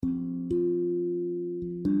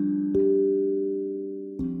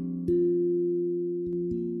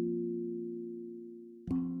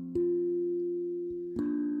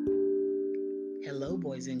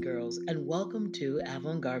boys and girls, and welcome to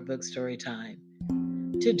Avant-Garde Book Story Time.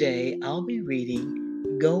 Today, I'll be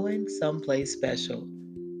reading Goin' Someplace Special.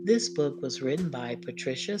 This book was written by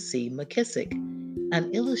Patricia C. McKissack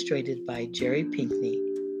and illustrated by Jerry Pinkney.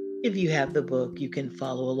 If you have the book, you can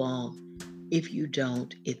follow along. If you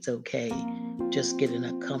don't, it's okay. Just get in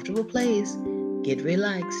a comfortable place, get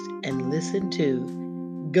relaxed, and listen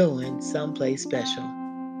to Goin' Someplace Special.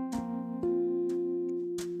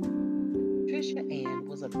 Patricia Ann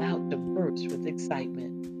was about to burst with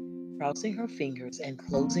excitement. Crossing her fingers and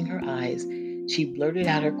closing her eyes, she blurted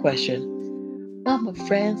out her question. Mama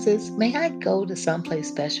Frances, may I go to someplace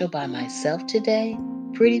special by myself today?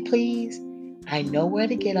 Pretty please? I know where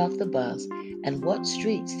to get off the bus and what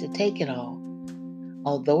streets to take it all.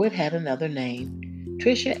 Although it had another name,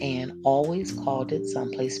 Tricia Ann always called it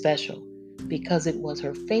someplace special because it was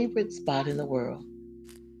her favorite spot in the world.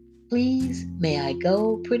 Please, may I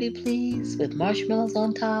go, pretty please, with marshmallows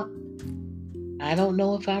on top? I don't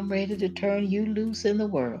know if I'm ready to turn you loose in the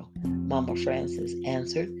world, Mama Frances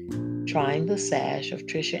answered, trying the sash of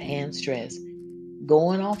Tricia Ann's dress.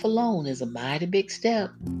 Going off alone is a mighty big step.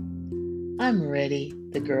 I'm ready,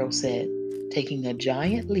 the girl said, taking a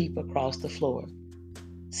giant leap across the floor.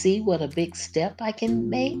 See what a big step I can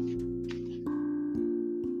make?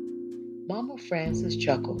 Mama Frances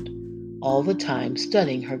chuckled, all the time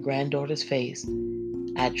studying her granddaughter's face.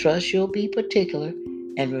 I trust you'll be particular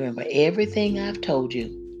and remember everything I've told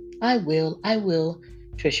you. I will,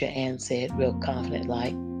 Tricia Ann said, real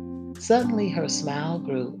confident-like. Suddenly her smile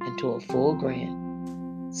grew into a full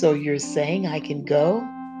grin. So you're saying I can go?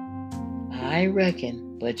 I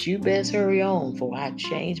reckon, but you best hurry on before I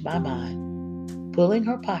change my mind. Pulling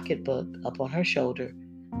her pocketbook up on her shoulder,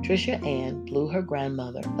 Tricia Ann blew her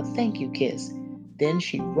grandmother a thank you kiss. Then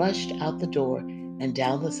she rushed out the door and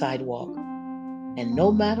down the sidewalk. And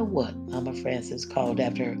no matter what, Mama Frances called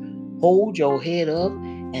after her, hold your head up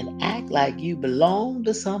and act like you belong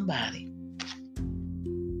to somebody.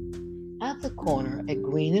 At the corner, a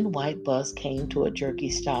green and white bus came to a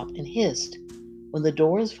jerky stop and hissed. When the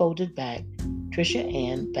doors folded back, Tricia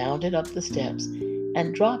Ann bounded up the steps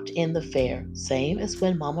and dropped in the fare, same as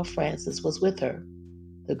when Mama Frances was with her.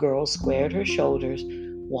 The girl squared her shoulders,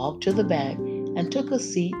 walked to the back, and took a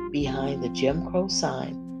seat behind the Jim Crow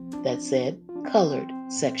sign that said Colored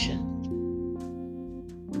Section.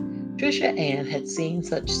 Tricia Ann had seen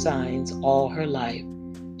such signs all her life.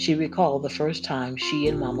 She recalled the first time she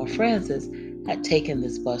and Mama Frances had taken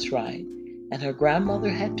this bus ride, and her grandmother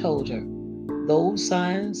had told her, those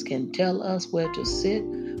signs can tell us where to sit,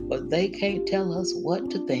 but they can't tell us what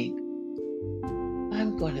to think.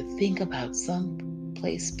 I'm going to think about some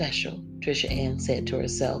place special, Tricia Ann said to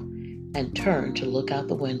herself, and turned to look out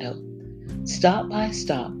the window. Stop by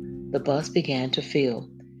stop, the bus began to fill.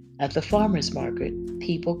 At the farmer's market,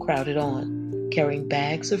 people crowded on, carrying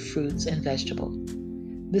bags of fruits and vegetables.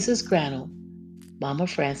 Mrs. Granel, Mama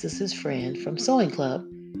Frances's friend from sewing club,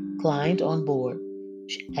 climbed on board.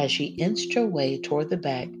 As she inched her way toward the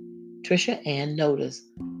back, Tricia Ann noticed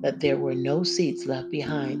that there were no seats left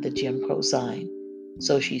behind the Jim Crow sign,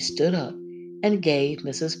 so she stood up and gave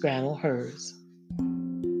Mrs. Granel hers.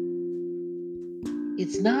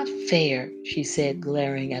 It's not fair, she said,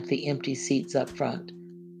 glaring at the empty seats up front.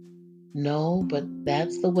 No, but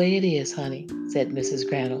that's the way it is, honey, said Mrs.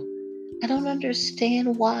 Granel. I don't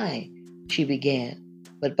understand why, she began,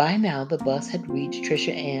 but by now the bus had reached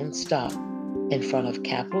Tricia Ann's stop in front of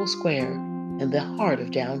Capitol Square in the heart of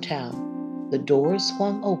downtown. The doors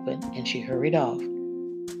swung open and she hurried off.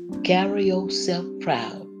 Carry yourself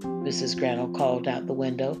proud, Mrs. Granel called out the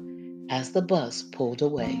window as the bus pulled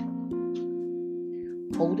away.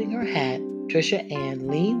 Holding her hat, Tricia Ann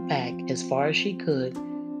leaned back as far as she could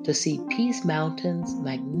to see Peace Mountain's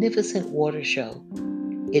magnificent water show.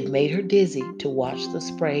 It made her dizzy to watch the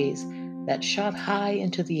sprays that shot high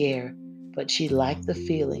into the air, but she liked the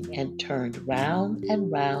feeling and turned round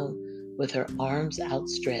and round with her arms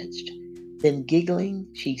outstretched. Then giggling,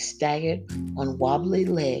 she staggered on wobbly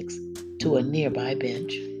legs to a nearby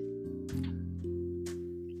bench.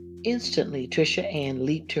 Instantly, Tricia Ann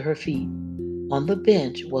leaped to her feet. On the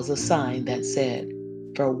bench was a sign that said,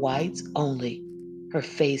 for whites only. Her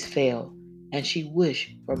face fell, and she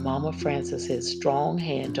wished for Mama Frances's strong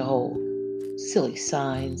hand to hold. Silly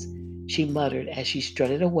signs, she muttered as she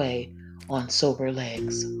strutted away on sober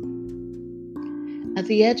legs. At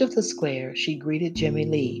the edge of the square, she greeted Jimmy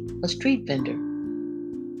Lee, a street vendor.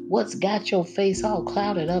 What's got your face all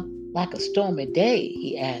clouded up like a stormy day?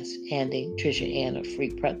 He asked, handing Tricia Ann a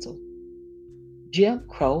free pretzel. Jim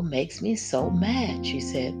Crow makes me so mad, she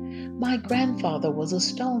said. My grandfather was a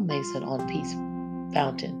stonemason on Peace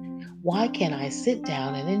Fountain. Why can't I sit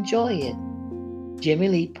down and enjoy it? Jimmy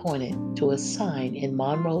Lee pointed to a sign in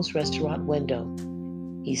Monroe's restaurant window.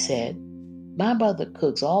 He said, My mother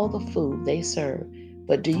cooks all the food they serve,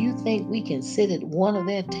 but do you think we can sit at one of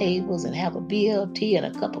their tables and have a BLT and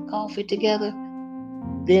a cup of coffee together?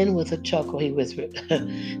 Then, with a chuckle, he whispered,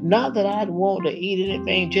 Not that I'd want to eat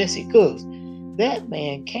anything Jesse cooks. That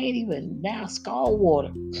man can't even now scald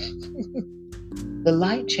water. The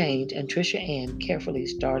light changed, and Tricia Ann carefully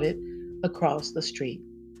started across the street.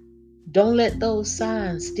 Don't let those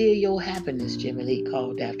signs steal your happiness, Jimmy Lee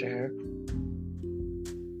called after her.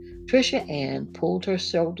 Tricia Ann pulled her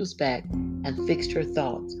shoulders back and fixed her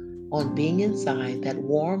thoughts on being inside that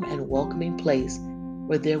warm and welcoming place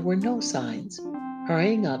where there were no signs.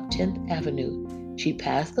 Hurrying up 10th Avenue, she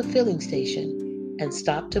passed the filling station and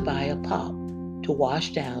stopped to buy a pop to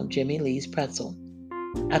wash down Jimmy Lee's pretzel.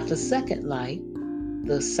 At the second light,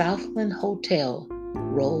 the Southland Hotel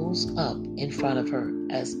rose up in front of her,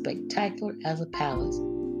 as spectacular as a palace.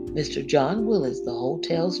 Mr. John Willis, the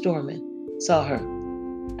hotel's doorman, saw her.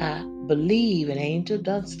 I believe an angel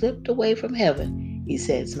done slipped away from heaven, he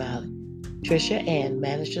said, smiling. Tricia Ann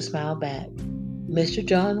managed to smile back. Mr.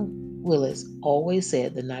 John Willis always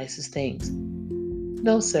said the nicest things.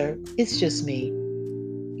 No, sir, it's just me.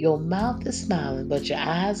 Your mouth is smiling, but your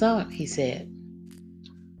eyes aren't, he said.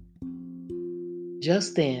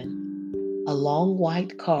 Just then, a long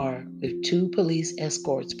white car with 2 police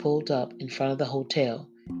escorts pulled up in front of the hotel.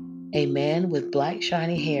 A man with black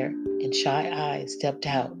shiny hair and shy eyes stepped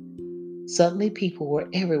out. Suddenly people were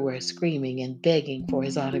everywhere screaming and begging for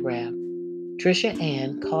his autograph. Tricia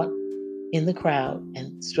Ann caught in the crowd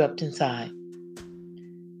and swept inside.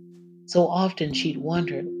 So often she'd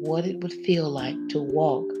wondered what it would feel like to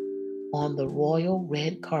walk on the royal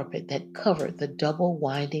red carpet that covered the double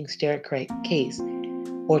winding staircase,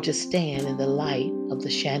 or to stand in the light of the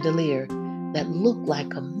chandelier that looked like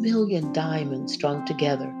 1,000,000 diamonds strung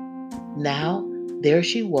together. Now, there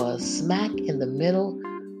she was, smack in the middle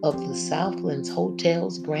of the Southlands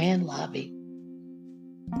Hotel's grand lobby.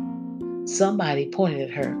 Somebody pointed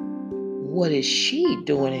at her. What is she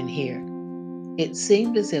doing in here? It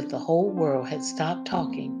seemed as if the whole world had stopped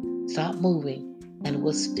talking, stopped moving, and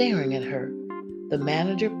was staring at her. The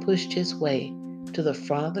manager pushed his way to the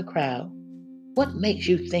front of the crowd. What makes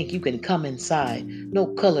you think you can come inside? No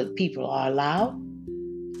colored people are allowed.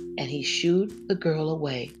 And he shooed the girl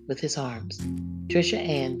away with his arms. Tricia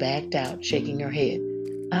Ann backed out, shaking her head.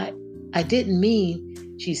 I didn't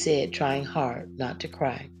mean, she said, trying hard not to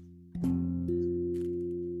cry.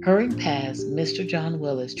 Hurrying past Mr. John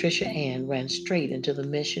Willis, Tricia Ann ran straight into the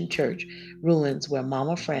Mission Church ruins where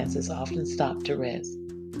Mama Frances often stopped to rest.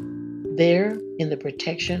 There, in the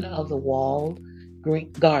protection of the walled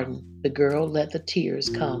garden, the girl let the tears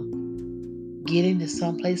come. Getting to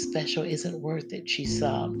someplace special isn't worth it, she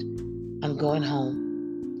sobbed. I'm going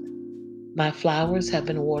home. My flowers have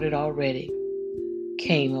been watered already,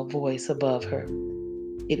 came a voice above her.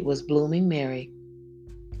 It was Blooming Mary,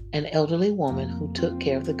 an elderly woman who took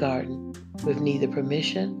care of the garden with neither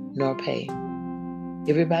permission nor pay.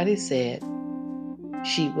 Everybody said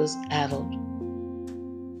she was addled,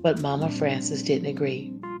 but Mama Frances didn't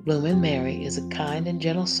agree. Blooming Mary is a kind and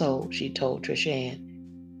gentle soul, she told Tricia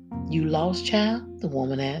Ann. You lost, child? The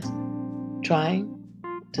woman asked. Trying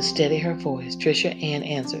to steady her voice, Tricia Ann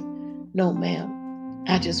answered, No, ma'am.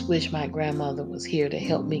 I just wish my grandmother was here to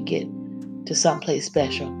help me get to someplace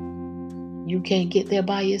special. You can't get there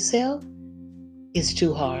by yourself? It's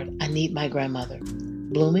too hard. I need my grandmother.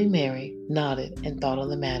 Blooming Mary nodded and thought on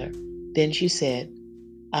the matter. Then she said,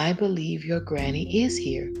 I believe your granny is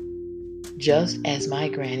here, just as my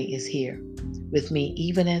granny is here, with me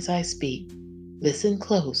even as I speak. Listen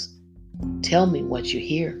close. Tell me what you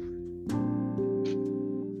hear.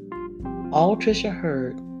 All Tricia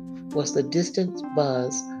heard was the distant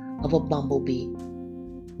buzz of a bumblebee.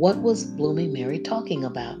 What was Blooming Mary talking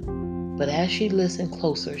about? But as she listened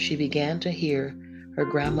closer, she began to hear her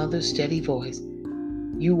grandmother's steady voice.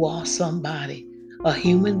 You are somebody, a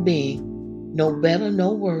human being, no better,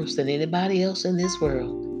 no worse than anybody else in this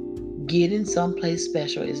world. Getting someplace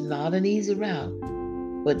special is not an easy route,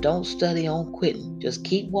 but don't study on quitting. Just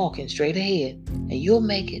keep walking straight ahead, and you'll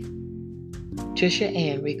make it. Tricia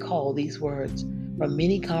Ann recalled these words from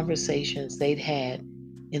many conversations they'd had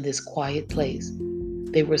in this quiet place.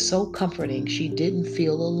 They were so comforting she didn't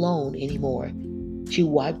feel alone anymore. She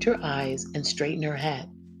wiped her eyes and straightened her hat.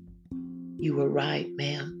 You were right,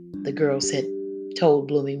 ma'am, the girl told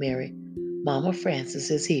Blooming Mary. Mama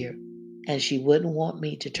Frances is here, and she wouldn't want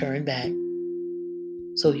me to turn back.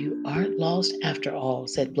 So you aren't lost after all,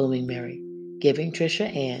 said Blooming Mary, giving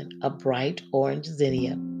Tricia Ann a bright orange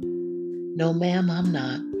zinnia. No, ma'am, I'm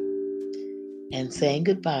not. And saying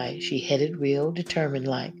goodbye, she headed real determined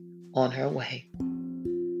like on her way.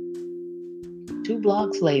 2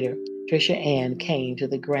 blocks later, Tricia Ann came to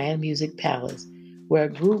the Grand Music Palace where a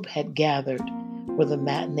group had gathered for the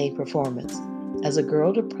matinee performance. As a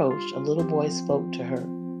girl approached, a little boy spoke to her.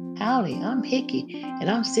 Howdy, I'm Hickey, and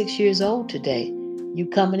I'm 6 years old today. You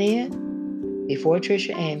coming in? Before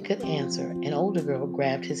Tricia Ann could answer, an older girl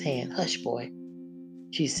grabbed his hand. Hush, boy,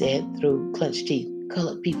 she said through clenched teeth.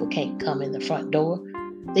 Colored people can't come in the front door.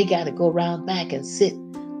 They got to go round back and sit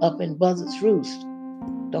up in Buzzard's Roost.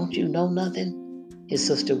 Don't you know nothing? His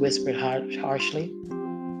sister whispered harshly.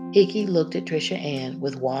 Hickey looked at Tricia Ann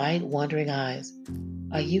with wide, wondering eyes.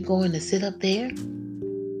 Are you going to sit up there?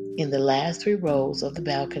 In the last 3 rows of the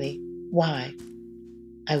balcony. Why?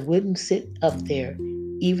 I wouldn't sit up there,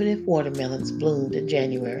 even if watermelons bloomed in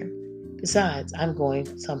January. Besides, I'm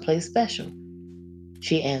going someplace special,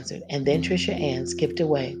 she answered, and then Tricia Ann skipped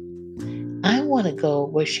away. I want to go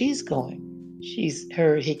where she's going, she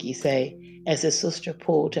heard Hickey say as his sister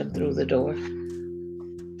pulled him through the door.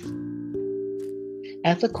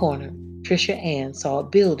 At the corner, Tricia Ann saw a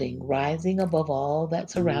building rising above all that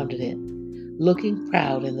surrounded it, looking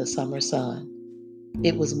proud in the summer sun.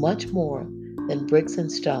 It was much more than bricks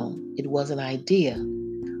and stone. It was an idea.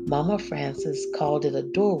 Mama Frances called it a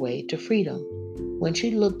doorway to freedom. When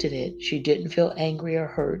she looked at it, she didn't feel angry or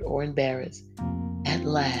hurt or embarrassed. At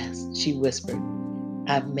last, she whispered,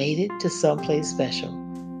 I've made it to someplace special.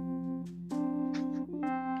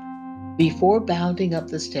 Before bounding up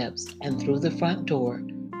the steps and through the front door,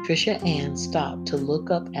 Tricia Ann stopped to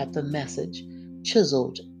look up at the message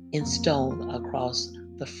chiseled in stone across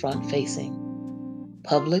the front facing.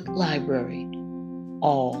 Public Library.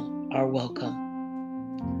 All are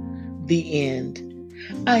welcome. The end.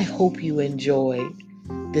 I hope you enjoyed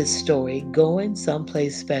this story, Going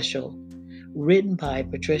Someplace Special, written by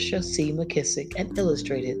Patricia C. McKissack and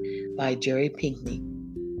illustrated by Jerry Pinkney.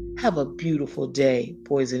 Have a beautiful day,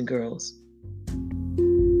 boys and girls.